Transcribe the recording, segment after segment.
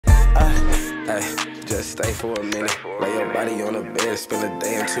Ay, just stay for a minute. Lay your body on the bed, spend a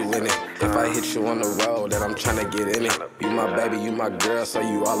day or two in it. If I hit you on the road, then I'm tryna get in it. You my baby, you my girl, so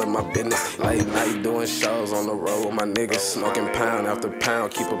you all in my business. Late night doing shows on the road with my niggas. Smoking pound after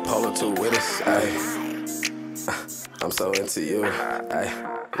pound, keep a pole or two with us. Ay, I'm so into you. Ay,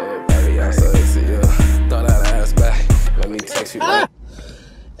 little baby, I'm so into you. Throw that ass back, let me text you back.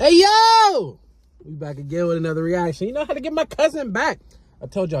 Hey, yo! We back again with another reaction. You know how to get my cousin back. I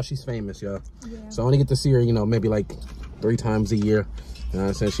told y'all she's famous, y'all. Yeah. So I only get to see her, you know, maybe like 3 times a year. You know what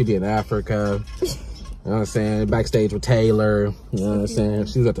I'm saying? She be in Africa. You know what I'm saying? Backstage with Taylor. You know what I'm saying?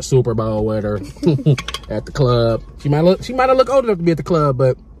 She was at the Super Bowl with her. At the club. She might have looked old enough to be at the club,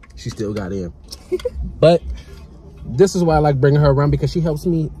 but she still got in. But this is why I like bringing her around, because she helps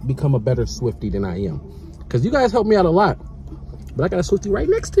me become a better Swiftie than I am. Because you guys help me out a lot. But I got a Swiftie right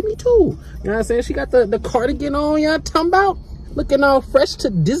next to me, too. You know what I'm saying? She got the cardigan on, y'all talking about? Looking all fresh to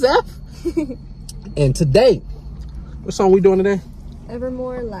dizaff. And today, what song we doing today?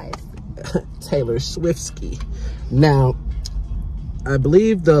 Evermore Live. Taylor Swiftski. Now, I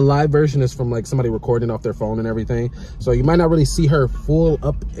believe the live version is from like somebody recording off their phone and everything. So you might not really see her full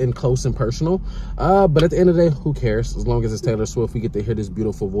up and close and personal. But at the end of the day, who cares? As long as it's Taylor Swift, we get to hear this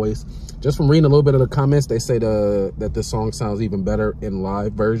beautiful voice. Just from reading a little bit of the comments, they say that this song sounds even better in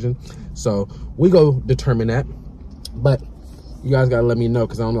live version. So we go determine that. But you guys gotta let me know,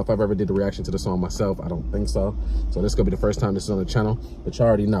 because I don't know if I've ever did a reaction to the song myself. I don't think so. So this is gonna be the first time this is on the channel. But y'all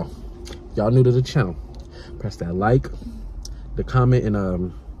already know. Y'all new to the channel, press that like, the comment,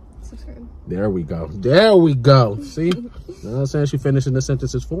 and subscribe. There we go. There we go. See? You know what I'm saying? She finishing the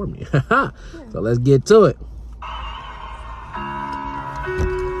sentences for me. Yeah. So let's get to it.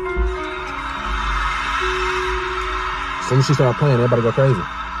 As soon as she started playing, everybody go crazy.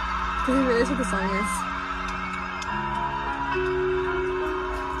 Because I realize what the song is.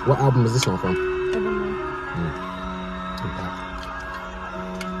 What album is this one from? Evermore. Okay.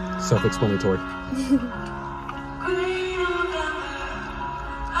 Self-explanatory.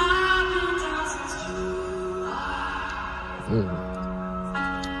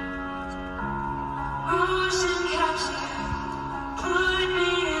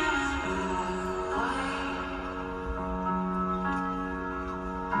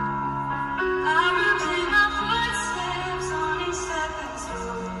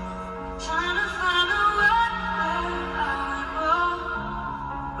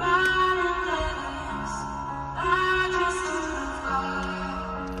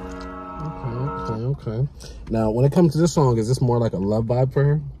 Okay. Now, when it comes to this song, is this more like a love vibe for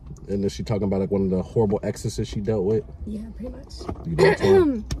her? And is she talking about like one of the horrible exes she dealt with? Yeah, pretty much. Do you know which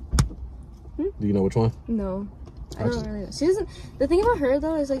one? Do you know which one? No. I don't really know. She doesn't. The thing about her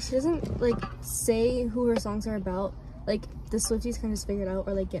though is like she doesn't like say who her songs are about. Like the Swifties can just figure it out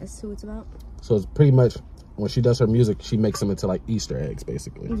or like guess who it's about. So it's pretty much when she does her music, she makes them into like Easter eggs,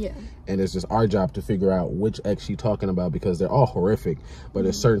 basically. Yeah. And it's just our job to figure out which ex she's talking about, because they're all horrific. But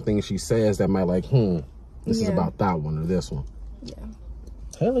there's certain things she says that might like, this is about that one or this one. Yeah.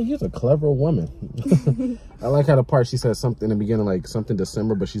 Taylor, you're a clever woman. I like how the part she said something in the beginning, like something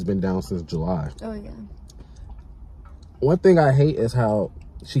December, but she's been down since July. Oh, yeah. One thing I hate is how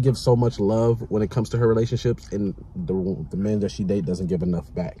she gives so much love when it comes to her relationships, and the men that she dates doesn't give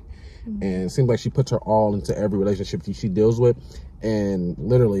enough back. And it seems like she puts her all into every relationship she deals with, and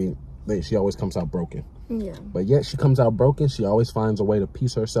literally she always comes out broken. Yeah. But yet she comes out broken. She always finds a way to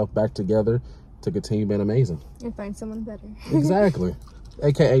piece herself back together to continue being amazing. And find someone better. Exactly.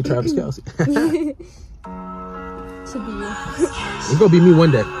 AKA Travis Kelce. Should be you. It's gonna be me one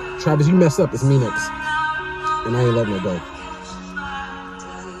day. Travis, you mess up, it's me next. And I ain't letting it go.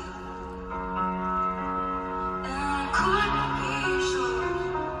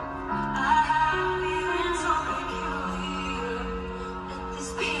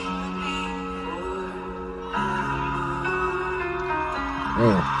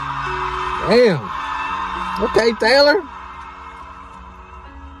 Damn. Okay, Taylor.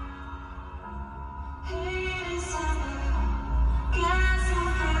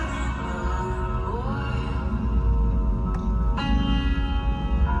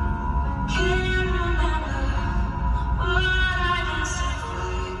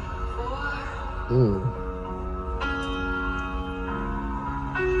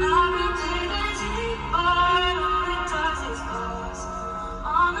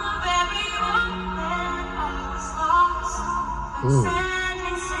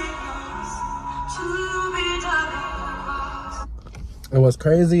 And what's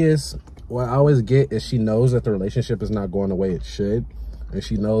crazy is, what I always get is she knows that the relationship is not going the way it should, and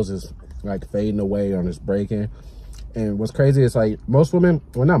she knows it's like fading away or it's breaking, And what's crazy is like most women,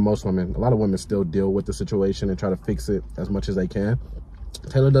 well, not most women, a lot of women still deal with the situation and try to fix it as much as they can.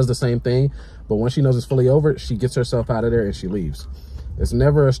 Taylor does the same thing, but once she knows it's fully over, she gets herself out of there and she leaves. It's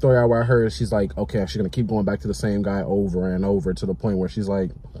never a story where I heard she's like, okay, she's gonna keep going back to the same guy over and over to the point where she's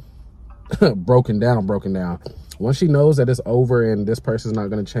like broken down. Once she knows that it's over and this person's not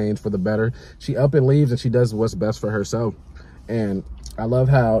gonna change for the better, she up and leaves and she does what's best for herself. And I love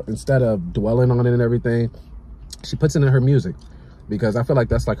how instead of dwelling on it and everything, she puts it in her music, because I feel like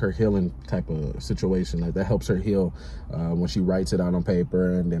that's like her healing type of situation. Like that helps her heal when she writes it out on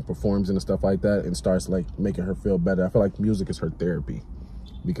paper and then performs and stuff like that and starts like making her feel better. I feel like music is her therapy,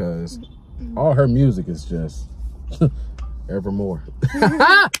 because all her music is just Evermore.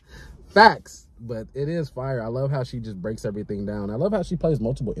 Facts. But it is fire. I love how she just breaks everything down. I love how she plays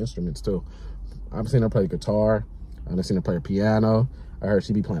multiple instruments too. I've seen her play guitar. I've seen her play piano. I heard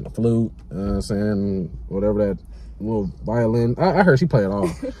she be playing the flute, saying whatever that little violin. I heard she play it all.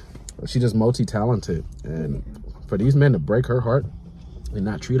 She just multi-talented. And for these men to break her heart and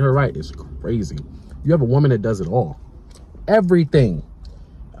not treat her right is crazy. You have a woman that does it all. Everything.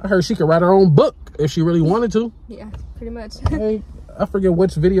 I heard she could write her own book if she really wanted to. Yeah, pretty much. Hey, I forget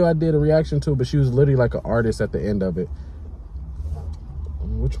which video I did a reaction to, but she was literally like an artist at the end of it.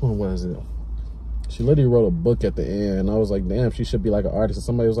 Which one was it? She literally wrote a book at the end. I was like, damn, she should be like an artist. And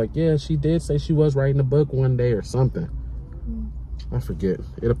somebody was like, yeah, she did say she was writing a book one day or something. I forget.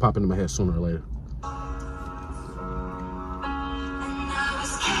 It'll pop into my head sooner or later.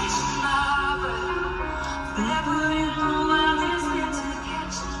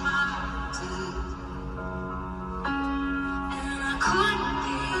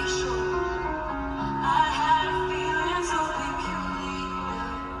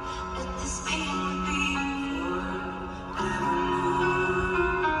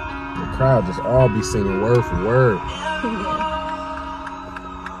 Crowd just all be singing word for word.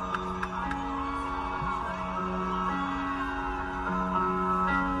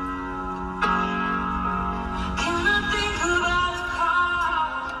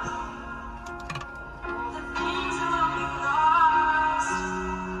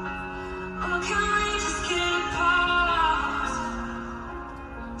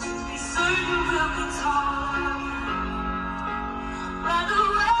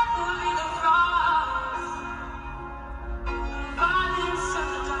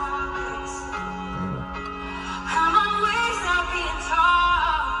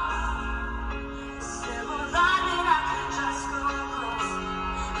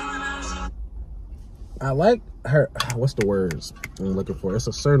 I like her, what's the words I'm looking for? It's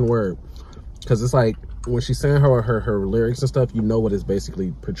a certain word, because it's like when she's saying her lyrics and stuff, you know what it's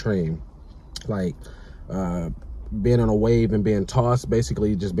basically portraying. Like being on a wave and being tossed,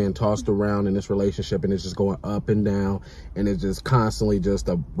 basically just being tossed around in this relationship, and it's just going up and down, and it's just constantly just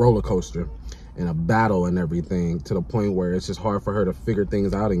a roller coaster and a battle and everything, to the point where it's just hard for her to figure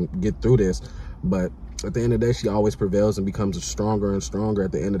things out and get through this. But at the end of the day, she always prevails and becomes stronger and stronger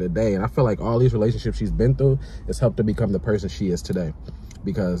at the end of the day. And I feel like all these relationships she's been through has helped her become the person she is today.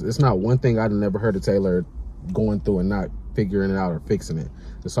 Because it's not one thing I've never heard of Taylor going through and not figuring it out or fixing it.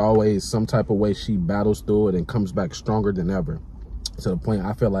 It's always some type of way she battles through it and comes back stronger than ever. To the point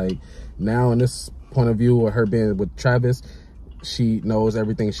I feel like now in this point of view of her being with Travis, she knows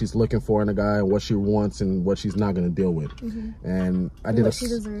everything she's looking for in a guy and what she wants and what she's not going to deal with. And I did what she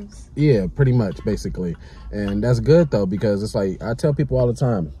deserves. Yeah, pretty much, basically. And that's good though, because it's like I tell people all the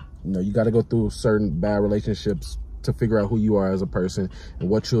time, you know, you got to go through certain bad relationships to figure out who you are as a person and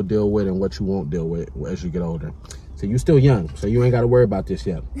what you'll deal with and what you won't deal with as you get older. So you're still young, so you ain't got to worry about this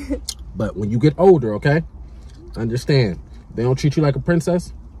yet. But when you get older, okay, understand, if they don't treat you like a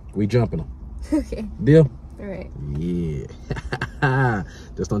princess, we jumping them. Okay. Deal? All right. Yeah.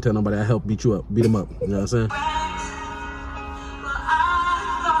 Just don't tell nobody I helped beat them up. You know what I'm saying?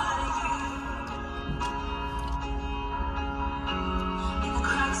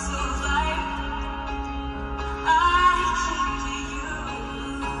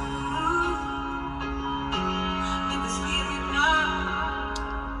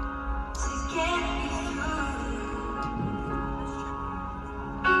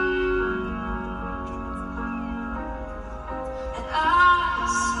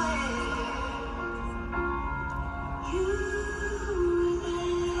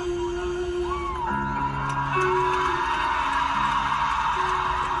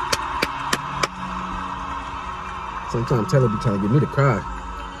 Sometimes Taylor be trying to get me to cry.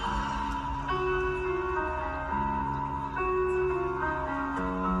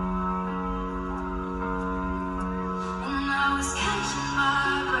 And I was catching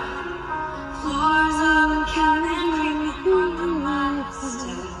my breath. Floors of a cabin.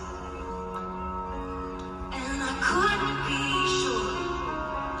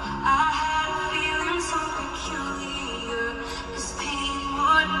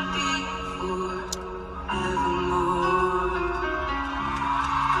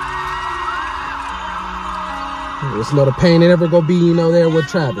 Just know the pain ain't ever gonna be, you know, there with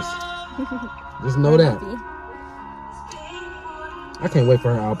Travis. Just know that. I can't wait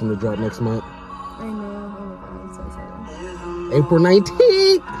for her album to drop next month. I know. Oh my god, I'm so excited. April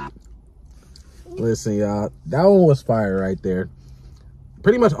 19th. Listen, y'all, that one was fire right there.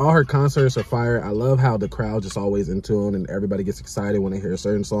 Pretty much all her concerts are fire. I love how the crowd just always in tune and everybody gets excited when they hear a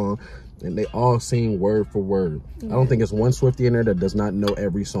certain song and they all sing word for word. I don't think it's one Swiftie in there that does not know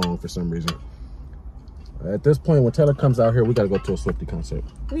every song for some reason. At this point, when Taylor comes out here, we got to go to a Swiftie concert.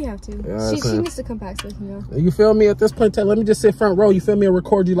 We have to. She needs to come back so we can go. You feel me? At this point, Taylor, let me just sit front row. You feel me? And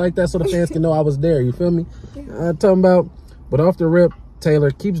record you like that so the fans can know I was there. You feel me? Yeah. I'm talking about, but off the rip,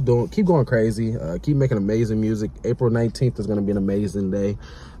 Taylor keep going crazy, keep making amazing music. April 19th is going to be an amazing day.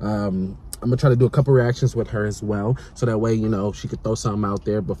 I'm going to try to do a couple reactions with her as well, so that way, you know, she could throw something out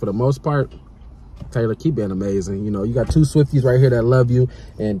there. But for the most part, Taylor, keep being amazing. You know, you got two Swifties right here that love you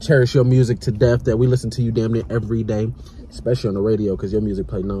and cherish your music to death, that we listen to you damn near every day, especially on the radio, because your music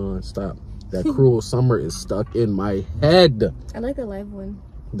play non-stop. That Cruel Summer is stuck in my head. I like the live one.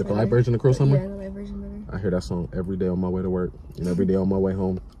 The live version of Cruel Summer? Yeah, the live version better. I hear that song every day on my way to work and every day on my way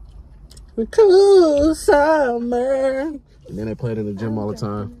home. Cruel Summer. And then they play it in the gym all the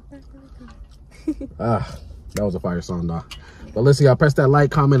time. That was a fire song, dog. But listen, y'all, press that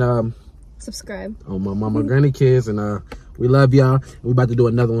like, comment, subscribe on my mama granny kids, and we love y'all. We about to do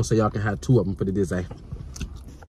another one so y'all can have two of them for the day.